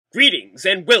Greetings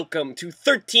and welcome to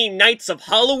 13 Nights of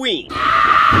Halloween!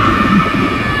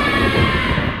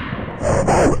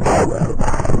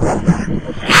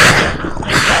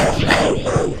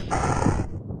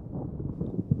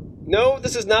 No,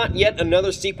 this is not yet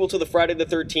another sequel to the Friday the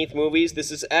 13th movies.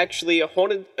 This is actually a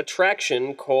haunted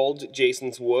attraction called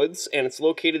Jason's Woods, and it's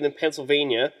located in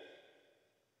Pennsylvania.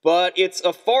 But it's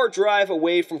a far drive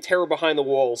away from Terror Behind the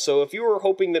Walls, so if you were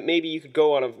hoping that maybe you could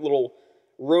go on a little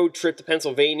road trip to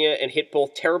Pennsylvania and hit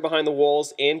both Terror Behind the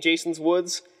Walls and Jason's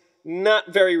Woods,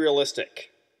 not very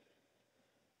realistic.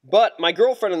 But my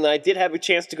girlfriend and I did have a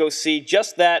chance to go see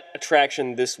just that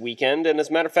attraction this weekend, and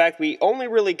as a matter of fact, we only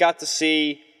really got to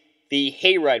see the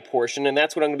hayride portion, and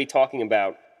that's what I'm going to be talking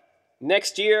about.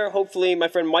 Next year, hopefully, my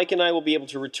friend Mike and I will be able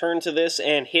to return to this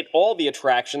and hit all the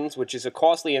attractions, which is a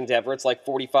costly endeavor. It's like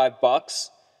 $45.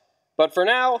 But for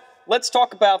now, let's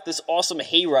talk about this awesome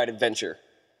hayride adventure.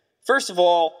 First of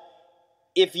all,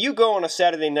 if you go on a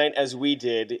Saturday night as we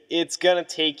did, it's going to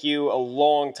take you a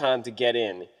long time to get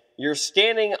in. You're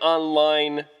standing on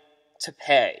line to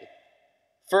pay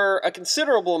for a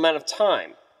considerable amount of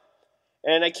time.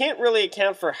 And I can't really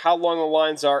account for how long the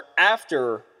lines are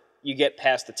after you get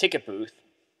past the ticket booth,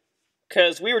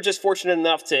 because we were just fortunate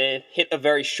enough to hit a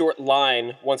very short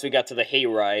line once we got to the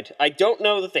hayride. I don't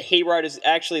know that the hayride is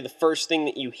actually the first thing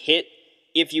that you hit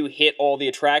if you hit all the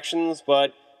attractions,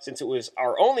 but since it was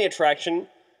our only attraction,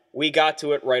 we got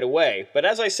to it right away. But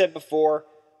as I said before,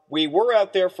 we were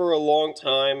out there for a long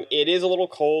time. It is a little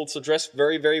cold, so dress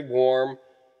very, very warm.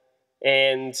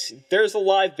 And there's a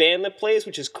live band that plays,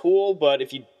 which is cool, but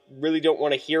if you really don't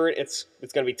want to hear it, it's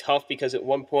going to be tough, because at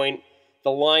one point, the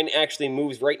line actually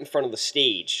moves right in front of the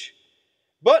stage.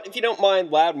 But if you don't mind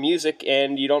loud music,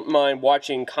 and you don't mind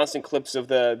watching constant clips of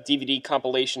the DVD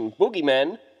compilation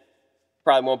Boogeymen,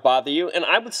 probably won't bother you, and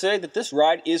I would say that this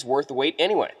ride is worth the wait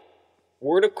anyway.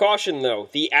 Word of caution, though,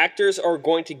 the actors are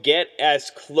going to get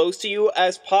as close to you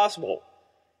as possible.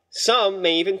 Some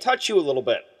may even touch you a little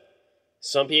bit.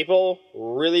 Some people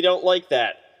really don't like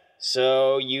that,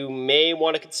 so you may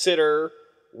want to consider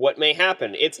what may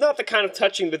happen. It's not the kind of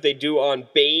touching that they do on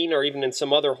Bane or even in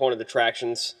some other haunted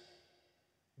attractions,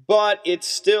 but it's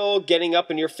still getting up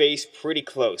in your face pretty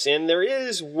close. And there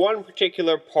is one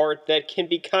particular part that can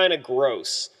be kind of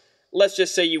gross. Let's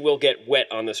just say you will get wet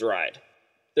on this ride.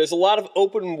 There's a lot of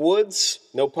open woods,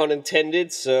 no pun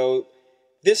intended, so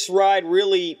this ride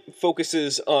really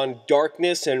focuses on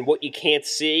darkness and what you can't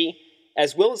see,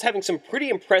 as well as having some pretty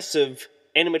impressive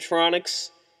animatronics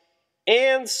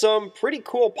and some pretty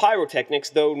cool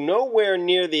pyrotechnics, though nowhere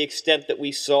near the extent that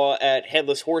we saw at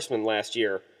Headless Horseman last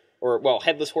year. Or, well,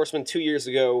 Headless Horseman 2 years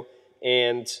ago,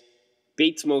 and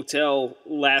Bates Motel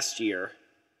last year.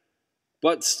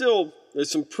 But still,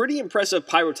 there's some pretty impressive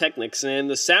pyrotechnics, and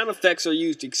the sound effects are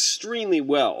used extremely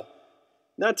well.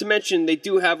 Not to mention, they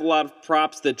do have a lot of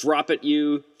props that drop at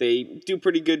you. They do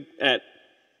pretty good at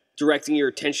directing your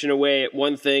attention away at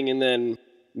one thing, and then,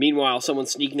 meanwhile,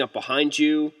 someone's sneaking up behind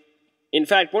you. In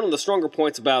fact, one of the stronger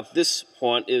points about this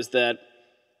haunt is that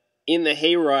in the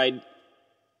hayride,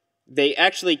 they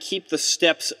actually keep the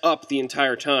steps up the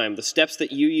entire time. The steps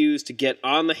that you use to get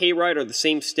on the hayride are the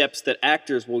same steps that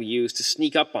actors will use to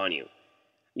sneak up on you.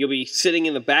 You'll be sitting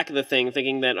in the back of the thing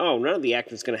thinking that, oh, none of the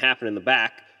acting is going to happen in the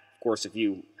back. Of course, if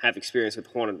you have experience with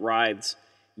haunted rides,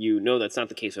 you know that's not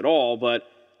the case at all, but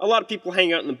a lot of people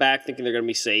hang out in the back thinking they're going to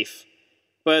be safe.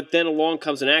 But then along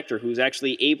comes an actor who's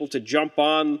actually able to jump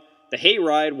on the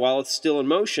hayride while it's still in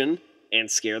motion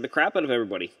and scare the crap out of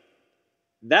everybody.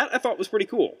 That I thought was pretty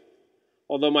cool.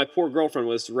 Although my poor girlfriend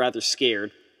was rather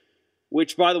scared.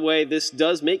 Which, by the way, this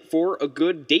does make for a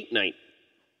good date night.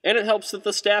 And it helps that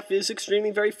the staff is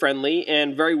extremely very friendly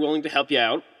and very willing to help you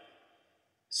out.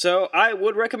 So I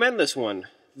would recommend this one.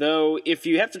 Though, if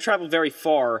you have to travel very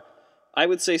far, I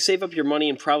would say save up your money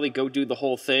and probably go do the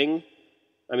whole thing.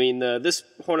 I mean, this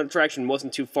haunted attraction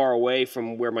wasn't too far away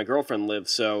from where my girlfriend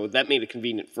lives, so that made it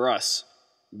convenient for us.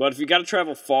 But if you gotta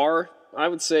travel far, I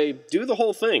would say do the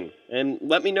whole thing, and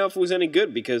let me know if it was any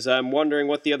good, because I'm wondering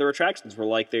what the other attractions were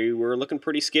like. They were looking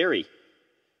pretty scary.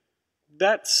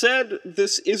 That said,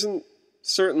 this isn't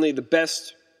certainly the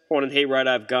best haunted hayride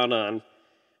I've gone on,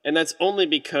 and that's only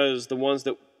because the ones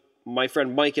that my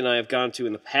friend Mike and I have gone to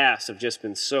in the past have just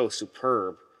been so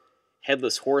superb.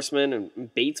 Headless Horseman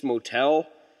and Bates Motel.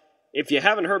 If you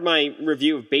haven't heard my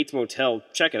review of Bates Motel,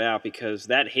 check it out, because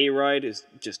that hayride is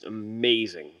just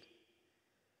amazing.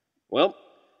 Well,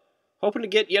 hoping to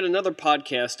get yet another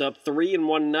podcast up, 3 in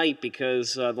one night,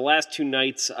 because the last 2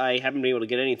 nights I haven't been able to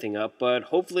get anything up, but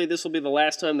hopefully this will be the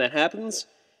last time that happens,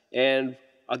 and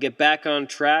I'll get back on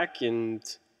track and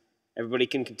everybody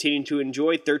can continue to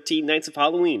enjoy 13 Nights of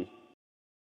Halloween.